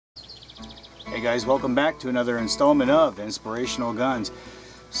Hey guys, welcome back to another installment of Inspirational Guns.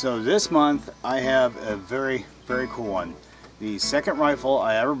 So this month I have a very cool one. The second rifle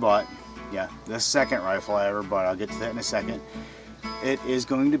I ever bought. Yeah, the second rifle I ever bought. I'll get to that in a second. It is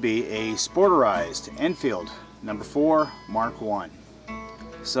going to be a Sporterized Enfield No. 4 Mark 1.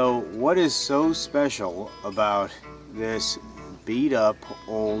 So what is so special about this beat up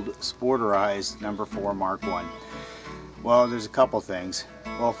old Sporterized No. 4 Mark 1? Well, there's a couple things.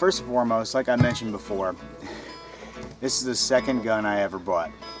 Well, first and foremost, like I mentioned before, this is the second gun I ever bought.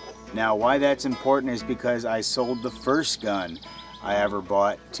 Now, why that's important is because I sold the first gun I ever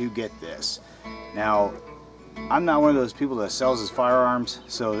bought to get this. Now, I'm not one of those people that sells his firearms,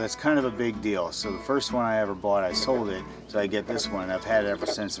 so that's kind of a big deal. So the first one I ever bought, I sold it, so I get this one, and I've had it ever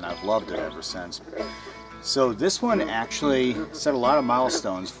since, and I've loved it ever since. So this one actually set a lot of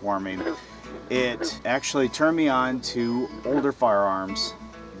milestones for me. It actually turned me on to older firearms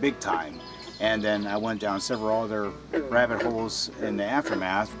big time, and then I went down several other rabbit holes in the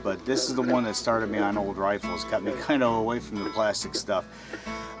aftermath, but this is the one that started me on old rifles, kept me kind of away from the plastic stuff.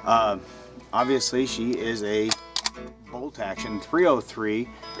 Obviously she is a bolt action 303,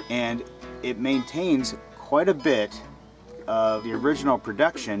 and it maintains quite a bit of the original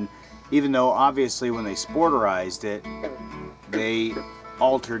production, even though obviously when they sporterized it they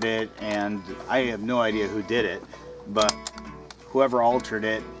altered it, and I have no idea who did it, but whoever altered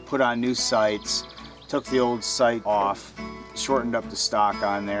it put on new sights, took the old sight off, shortened up the stock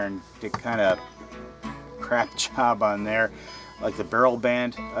on there, and did kind of crap job on there. Like the barrel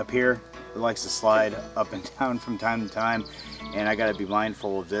band up here, it likes to slide up and down from time to time, and I got to be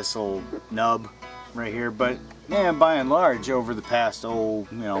mindful of this old nub right here. But man, by and large, over the past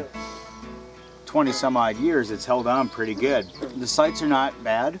 20 some odd years, it's held on pretty good. The sights are not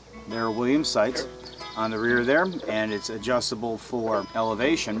bad. They're Williams sights on the rear there, and it's adjustable for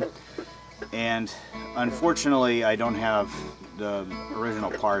elevation. And unfortunately I don't have the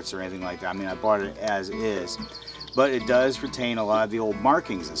original parts or anything like that. I mean, I bought it as is, but it does retain a lot of the old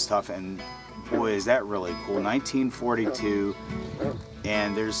markings and stuff, and boy is that really cool. 1942,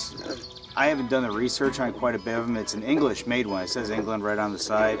 and I haven't done the research on quite a bit of them. It's an English made one. It says England right on the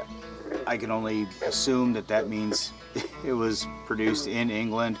side. I can only assume that that means it was produced in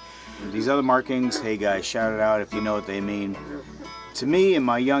England. These other markings, hey guys, shout it out if you know what they mean. To me, in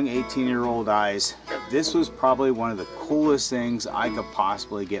my young 18-year-old eyes, this was probably one of the coolest things I could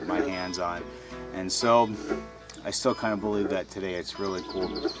possibly get my hands on. And so, I still kind of believe that today. It's really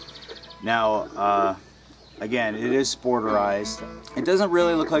cool. Now, again, it is sporterized. It doesn't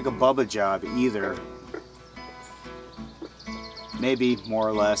really look like a Bubba job either. Maybe more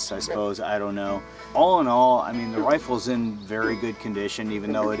or less, I suppose, I don't know. All in all, I mean, the rifle's in very good condition,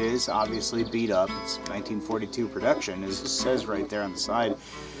 even though it is obviously beat up. It's 1942 production, as it says right there on the side.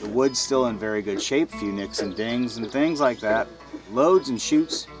 The wood's still in very good shape, a few nicks and dings and things like that. Loads and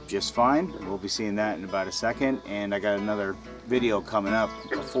shoots just fine. We'll be seeing that in about a second, and I got another video coming up,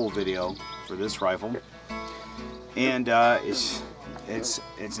 a full video for this rifle. And it's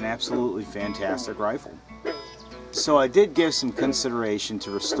an absolutely fantastic rifle. So I did give some consideration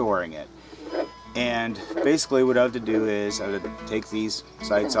to restoring it, and basically what I have to do is I would take these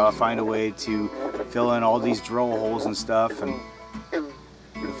sights off, find a way to fill in all these drill holes and stuff, and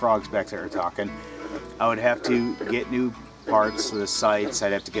the frogs back there are talking. I would have to get new parts for the sights,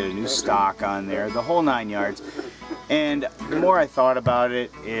 I'd have to get a new stock on there, the whole 9 yards, and the more I thought about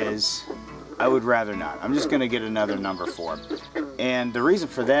it is I would rather not. I'm just going to get another No. 4, and the reason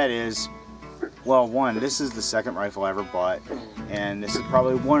for that is, well, one, this is the second rifle I ever bought, and this is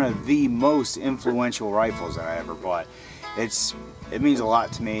probably one of the most influential rifles that I ever bought. It means a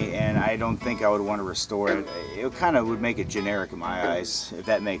lot to me, and I don't think I would want to restore it. It kind of would make it generic in my eyes, if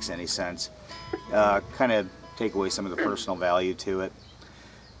that makes any sense. Kind of take away some of the personal value to it.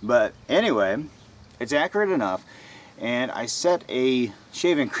 But anyway, it's accurate enough, and I set a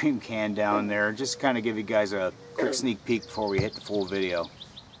shaving cream can down there just to kind of give you guys a quick sneak peek before we hit the full video.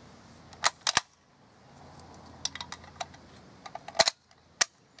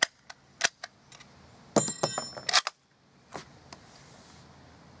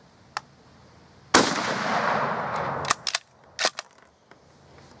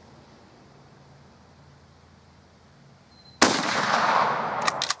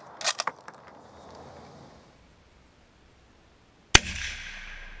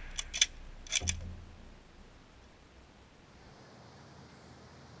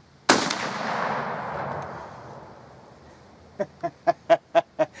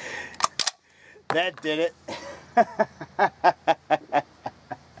 That did it.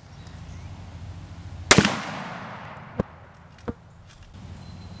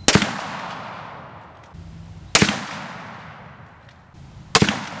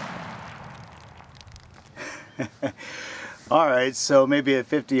 Alright, so maybe at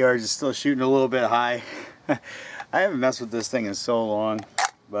 50 yards it's still shooting a little bit high. I haven't messed with this thing in so long,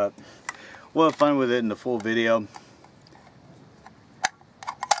 but we'll have fun with it in the full video.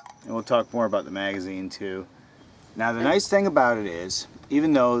 And we'll talk more about the magazine too. Now the nice thing about it is,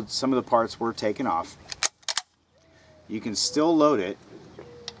 even though some of the parts were taken off, you can still load it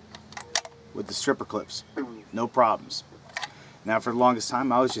with the stripper clips. No problems. Now for the longest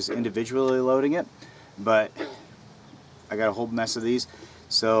time I was just individually loading it, but I got a whole mess of these,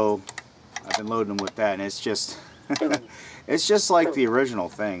 so I've been loading them with that, and it's just it's just like the original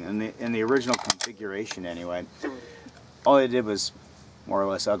thing, in the original configuration anyway. All I did was more or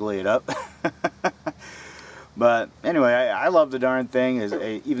less ugly it up. But anyway, I love the darn thing,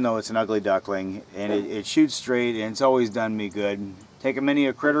 even though it's an ugly duckling, and it shoots straight, and it's always done me good. Taking many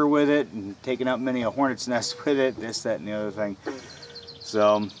a critter with it, and taking out many a hornet's nest with it, this, that, and the other thing.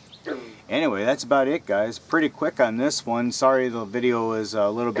 So anyway, that's about it, guys. Pretty quick on this one. Sorry the video was a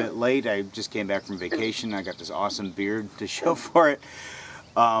little bit late. I just came back from vacation. I got this awesome beard to show for it.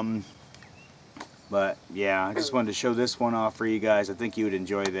 But yeah, I just wanted to show this one off for you guys. I think you would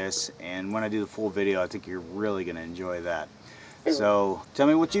enjoy this, and when I do the full video, I think you're really going to enjoy that. So tell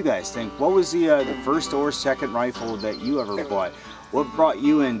me what you guys think. What was the first or second rifle that you ever bought? What brought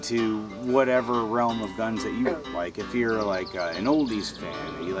you into whatever realm of guns that you like? If you're like an oldies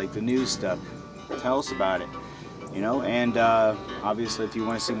fan, or you like the new stuff, tell us about it. You know, and obviously if you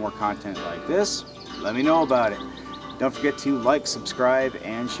want to see more content like this, let me know about it. Don't forget to like, subscribe,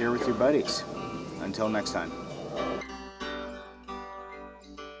 and share with your buddies. Until next time.